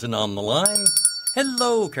Hamilton on the line.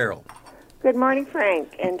 Hello, Carol. Good morning,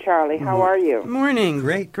 Frank and Charlie. How are you? Morning.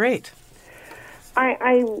 Great.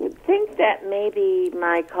 I think that maybe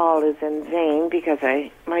my call is in vain because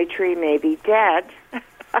my tree may be dead.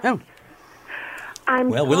 Oh.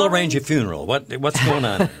 We'll arrange a funeral. What's going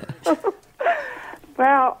on?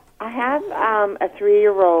 Well, I have a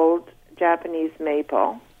 3-year-old Japanese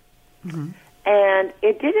maple, and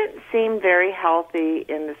it didn't seem very healthy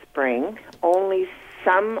in the spring. Only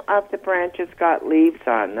some of the branches got leaves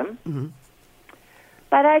on them.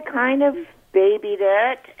 But I kind of babied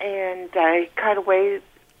it, and I cut away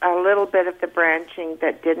a little bit of the branching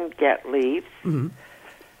that didn't get leaves.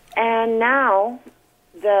 And now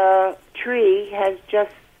the tree has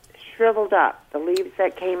just shriveled up. The leaves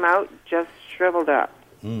that came out just shriveled up.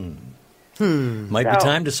 Might be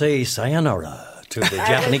time to say sayonara to the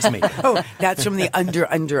Japanese maple. Oh, that's from the under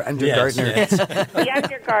gardener. Yes. The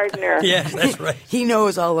under gardener. Yes, that's right. He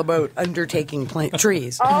knows all about undertaking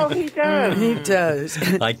trees. Oh, he does. He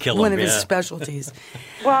does. I kill him. One of his specialties.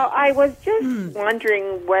 Well, I was just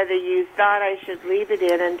wondering whether you thought I should leave it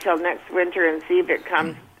in until next winter and see if it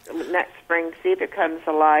comes next spring, see if it comes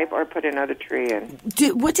alive, or put another tree in.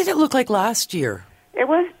 What did it look like last year? It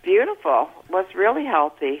was beautiful. It was really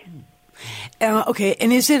healthy. Okay,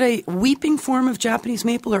 and is it a weeping form of Japanese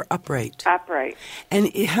maple or upright? Upright.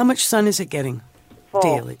 And how much sun is it getting? Full.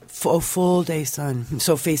 Daily? Full day sun.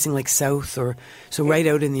 So facing like south so right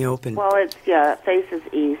out in the open. Well, it faces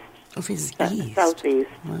east. Oh, faces east. Southeast.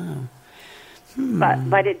 Wow.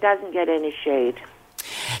 But it doesn't get any shade.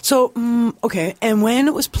 So, okay, and when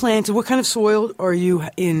it was planted, what kind of soil are you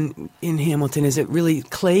in Hamilton? Is it really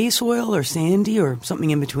clay soil or sandy or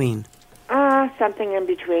something in between? Something in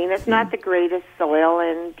between. It's not the greatest soil,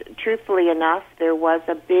 and truthfully enough, there was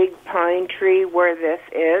a big pine tree where this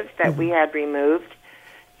is that we had removed,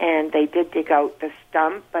 and they did dig out the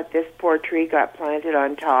stump, but this poor tree got planted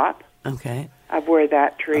on top of where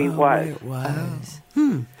that tree was. It was.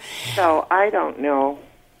 So I don't know.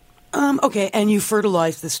 Okay, and you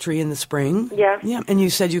fertilized this tree in the spring? Yeah. Yeah, and you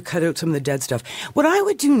said you cut out some of the dead stuff. What I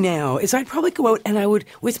would do now is I'd probably go out and I would,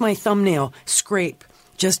 with my thumbnail, scrape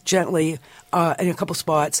just gently in a couple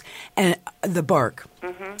spots and the bark.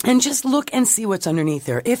 And just look and see what's underneath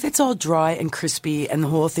there. If it's all dry and crispy and the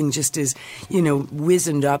whole thing just is,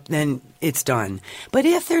 wizened up, then it's done. But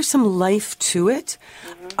if there's some life to it,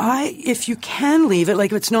 if you can leave it,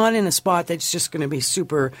 like if it's not in a spot that's just going to be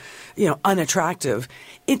super, unattractive,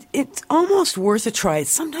 it's almost worth a try.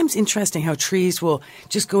 It's sometimes interesting how trees will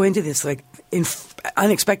just go into this like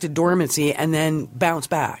unexpected dormancy and then bounce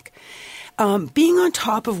back. Being on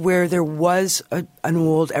top of where there was an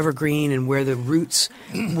old evergreen and where the roots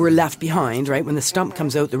were left behind, right? When the stump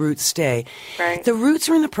comes out, the roots stay. Right. The roots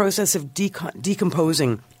are in the process of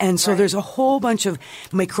decomposing. And so there's a whole bunch of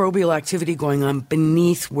microbial activity going on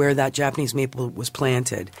beneath where that Japanese maple was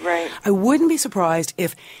planted. Right. I wouldn't be surprised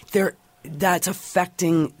if that's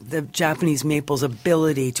affecting the Japanese maple's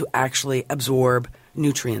ability to actually absorb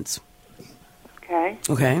nutrients.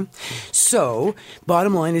 Okay. So,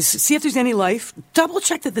 bottom line is, see if there's any life. Double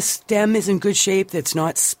check that the stem is in good shape, that's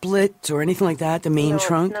not split or anything like that, the main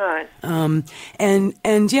trunk. It's not.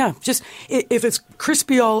 And yeah, just if it's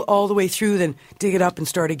crispy all the way through, then dig it up and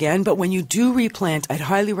start again. But when you do replant, I'd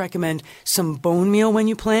highly recommend some bone meal when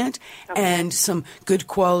you plant and some good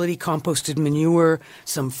quality composted manure,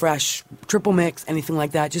 some fresh triple mix, anything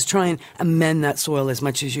like that. Just try and amend that soil as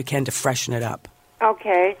much as you can to freshen it up.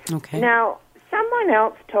 Okay. Okay. Now, someone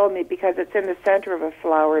else told me, because it's in the center of a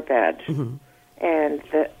flower bed, and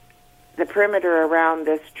the perimeter around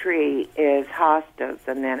this tree is hostas,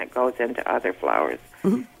 and then it goes into other flowers.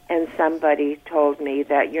 And somebody told me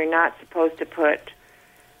that you're not supposed to put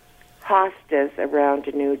hostas around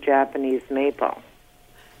a new Japanese maple.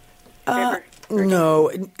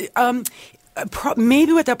 No.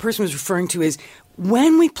 Maybe what that person was referring to is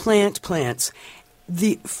when we plant plants,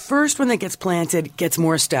 the first one that gets planted gets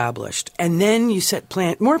more established, and then you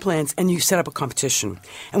plant more plants and you set up a competition.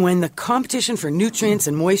 And when the competition for nutrients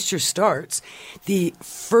and moisture starts, the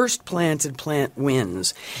first planted plant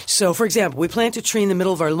wins. So, for example, we plant a tree in the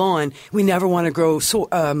middle of our lawn. We never want to grow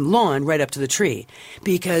lawn right up to the tree,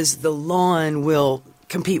 because the lawn will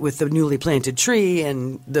compete with the newly planted tree,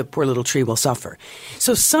 and the poor little tree will suffer.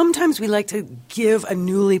 So sometimes we like to give a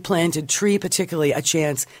newly planted tree particularly a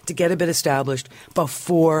chance to get a bit established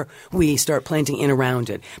before we start planting in around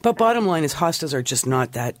it. But bottom line is, hostas are just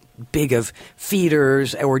not that big of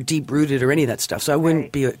feeders or deep-rooted or any of that stuff, so I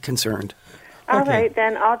wouldn't be concerned. All right,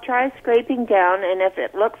 then I'll try scraping down, and if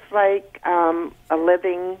it looks like a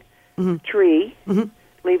living tree,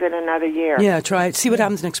 leave it another year. Yeah, try it. See what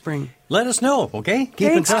happens next spring. Let us know, okay?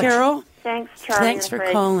 Keep Thanks, in touch. Carol. Thanks, Charlie. Thanks for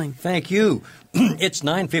calling. Thank you. It's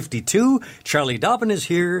 9:52. Charlie Dobbin is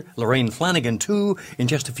here. Lorraine Flanagan, too. In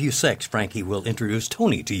just a few secs, Frankie will introduce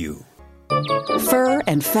Tony to you. Fur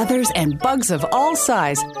and feathers and bugs of all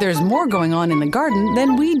size. There's more going on in the garden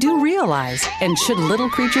than we do realize. And should little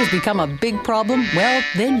creatures become a big problem, well,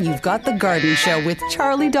 then you've got The Garden Show with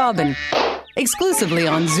Charlie Dobbin. Exclusively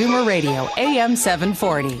on Zoomer Radio, AM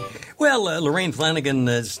 740. Well, Lorraine Flanagan,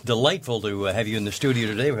 it's delightful to have you in the studio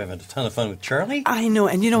today. We're having a ton of fun with Charlie. I know.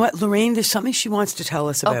 And you know what, Lorraine, there's something she wants to tell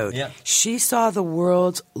us about. Yeah. She saw the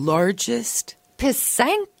world's largest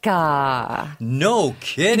Pisanka. No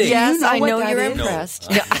kidding. Yes, you know I what know that you're is? impressed.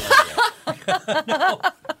 No.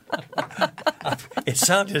 It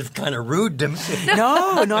sounded kind of rude to me.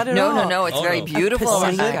 No, not at all. No. It's very beautiful,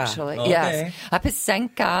 Pisanka. actually. Okay. Yes. A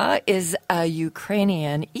Pisanka is a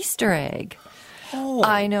Ukrainian Easter egg. Oh.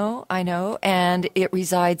 I know. And it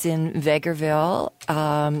resides in Vegreville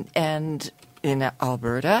and in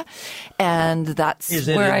Alberta, and that's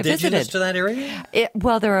where I visited. Is it indigenous to that area?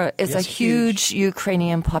 There is a huge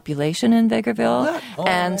Ukrainian population in Vegreville,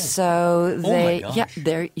 and so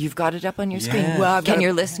you've got it up on your screen. Well, can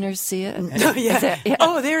your listeners see it?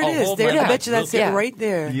 Oh, there it is. Oh, there, my I bet you that's God. it right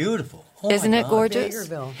there. Beautiful. Oh, Isn't it gorgeous?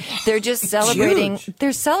 Vegreville. They're just celebrating. Huge.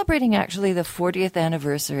 They're celebrating actually the 40th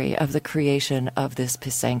anniversary of the creation of this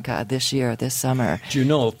Pisanka this year, this summer. Do you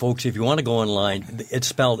know, folks, if you want to go online, it's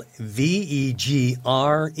spelled Vegreville.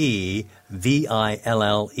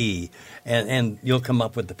 And you'll come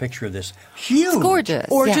up with the picture of this huge. It's gorgeous.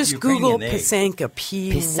 Or Yeah. just Google Ukrainian egg. Pisanka,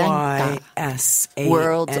 P-Y-S-A-N-K-A.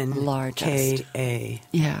 World's largest.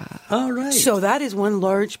 Yeah. All right. So that is one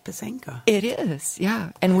large Pisanka. It is,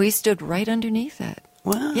 yeah. And we stood right underneath it.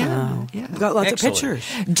 Wow. Yeah. We've got lots Excellent. of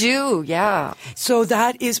pictures. Yeah. So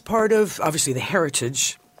that is part of, obviously, the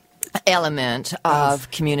heritage Element of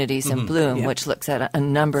Communities in Bloom, yeah. which looks at a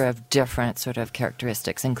number of different sort of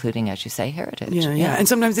characteristics, including, as you say, heritage. Yeah. And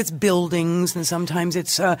sometimes it's buildings, and sometimes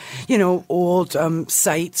it's, old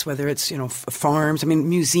sites, whether it's, farms,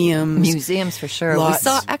 museums. Museums, for sure. Lots. We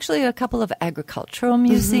saw actually a couple of agricultural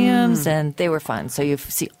museums, and they were fun. So you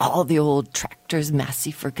see all the old tractors,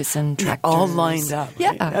 Massey Ferguson tractors. All lined up.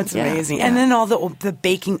 Yeah. Right? That's yeah, amazing. yeah. And then all the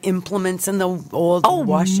baking implements and the old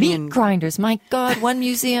washing. Meat grinders. My God, one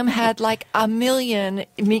museum had like 1 million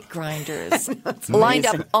meat grinders lined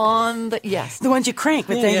up on the, The ones you crank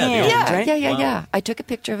with the hands, right? Yeah. I took a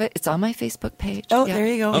picture of it. It's on my Facebook page. Oh, there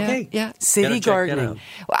you go. Okay. Yeah. City gardening.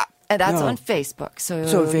 Wow. And that's on Facebook. So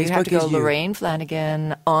Facebook you have to go is you. Lorraine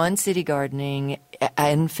Flanagan on City Gardening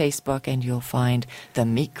and Facebook, and you'll find the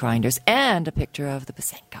meat grinders and a picture of the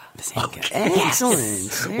Pisanka.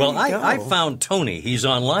 Excellent. There Well, you go. I found Tony. He's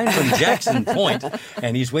online from Jackson Point,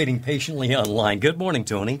 and he's waiting patiently online. Good morning,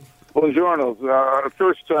 Tony. Buongiorno.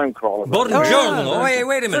 First time caller. Buongiorno.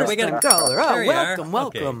 Wait a minute. First time caller. There you are.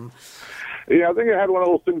 Welcome. Okay. Yeah, I think I had one of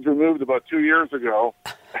those things removed about 2 years ago.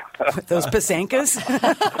 Those Pasankas?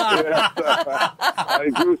 I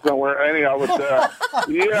grew somewhere. Anyhow,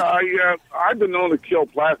 I've been known to kill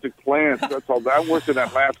plastic plants. That's all. I worked in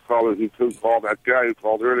that last caller who called, that guy who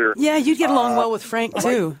called earlier. Yeah, you'd get along well with Frank,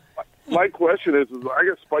 too. My question is I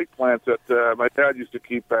got spike plants that my dad used to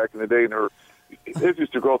keep back in the day, and they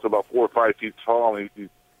used to grow to about 4 or 5 feet tall, and he'd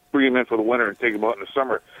bring them in for the winter and take them out in the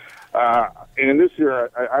summer. And this year,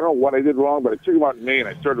 I don't know what I did wrong, but I took them out in May, and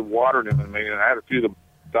I started watering them in May, and I had a few of them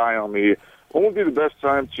die on me. When would be the best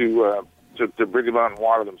time to bring them out and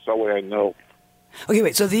water them, so that way I know? Okay,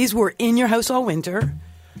 wait, so these were in your house all winter?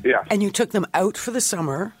 Yeah. And you took them out for the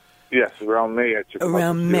summer? Yes, around May. I took them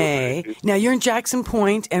around May. Now, you're in Jackson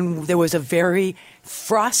Point, and there was a very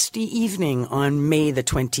frosty evening on May the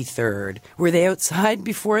 23rd. Were they outside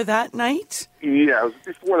before that night? Yeah, it was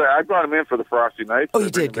before that. I brought them in for the frosty night. Oh, you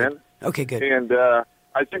did? Good. Okay, good. And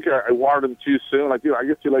I think I watered them too soon. I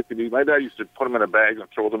guess you like to do. My dad used to put them in a bag and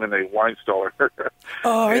throw them in a wine cellar.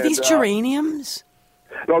 Are these geraniums?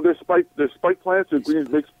 No, they're spike plants. They're green,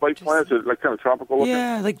 big spike plants. They're like kind of tropical looking.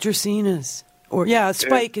 Yeah, like dracaenas. Or a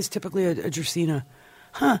spike is typically a dracena.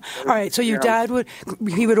 Huh. All right, so your dad would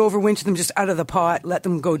overwinter them just out of the pot, let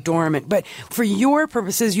them go dormant. But for your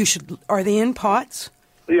purposes, are they in pots?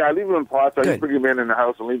 Yeah, I leave them in pots. I just bring them in the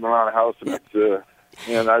house and leave them around the house. And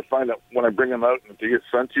and I find that when I bring them out, if they get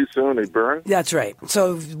sun too soon, they burn. That's right.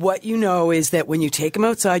 So what you know is that when you take them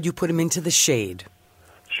outside, you put them into the shade.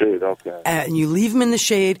 Shade, okay. And you leave them in the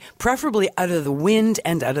shade, preferably out of the wind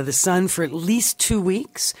and out of the sun for at least 2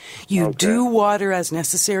 weeks. You do water as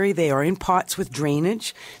necessary. They are in pots with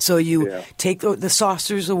drainage. So you take the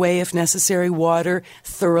saucers away if necessary, water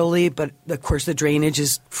thoroughly, but of course the drainage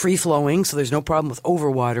is free-flowing, so there's no problem with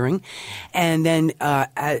overwatering. And then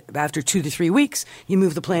after 2 to 3 weeks, you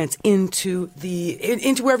move the plants into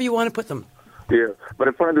wherever you want to put them. Yeah, but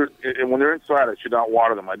I find when they're inside, I should not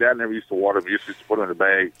water them. My dad never used to water them. He used to put them in a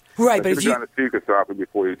bag. Right, but if you... I should have gone to Seekers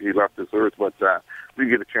before he left this earth, but we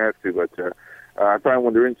get a chance to. But I find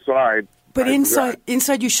when they're inside... But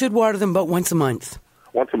inside you should water them about once a month.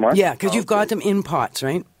 Once a month? Yeah, because you've got them in pots,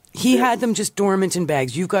 right? He had them just dormant in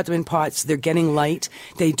bags. You've got them in pots. They're getting light.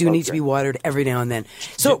 They do need to be watered every now and then.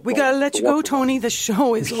 So we got to let you go, Tony. The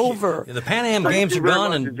show is over. The Pan Am games are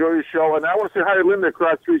gone. And enjoy your show. And I want to say hi to Linda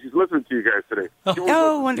across the street. She's listening to you guys today.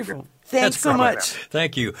 Oh, wonderful. Thanks so much.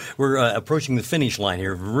 Thank you. We're approaching the finish line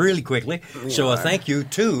here really quickly. So thank you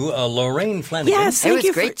to Lorraine Flanagan. Yes, it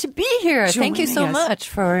was great to be here. Thank you so much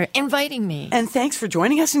for inviting me. And thanks for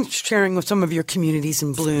joining us and sharing with some of your Communities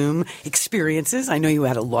in Bloom experiences. I know you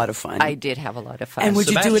had a lot of fun. I did have a lot of fun. And would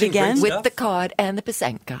you do it again? With the cod and the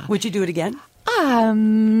Pasanka. Would you do it again?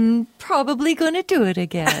 I'm probably going to do it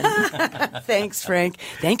again. Thanks, Frank.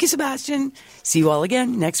 Thank you, Sebastian. See you all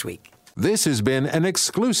again next week. This has been an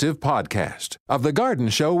exclusive podcast of The Garden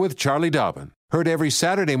Show with Charlie Dobbin. Heard every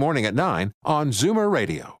Saturday morning at 9 on Zoomer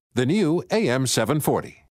Radio, the new AM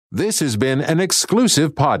 740. This has been an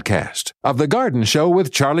exclusive podcast of The Garden Show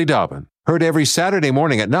with Charlie Dobbin. Heard every Saturday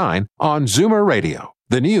morning at 9 on Zoomer Radio,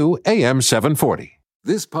 the new AM 740.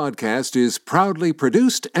 This podcast is proudly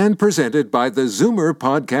produced and presented by the Zoomer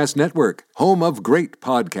Podcast Network, home of great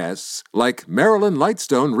podcasts like Marilyn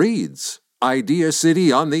Lightstone Reads, Idea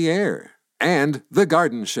City on the Air, and The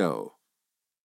Garden Show.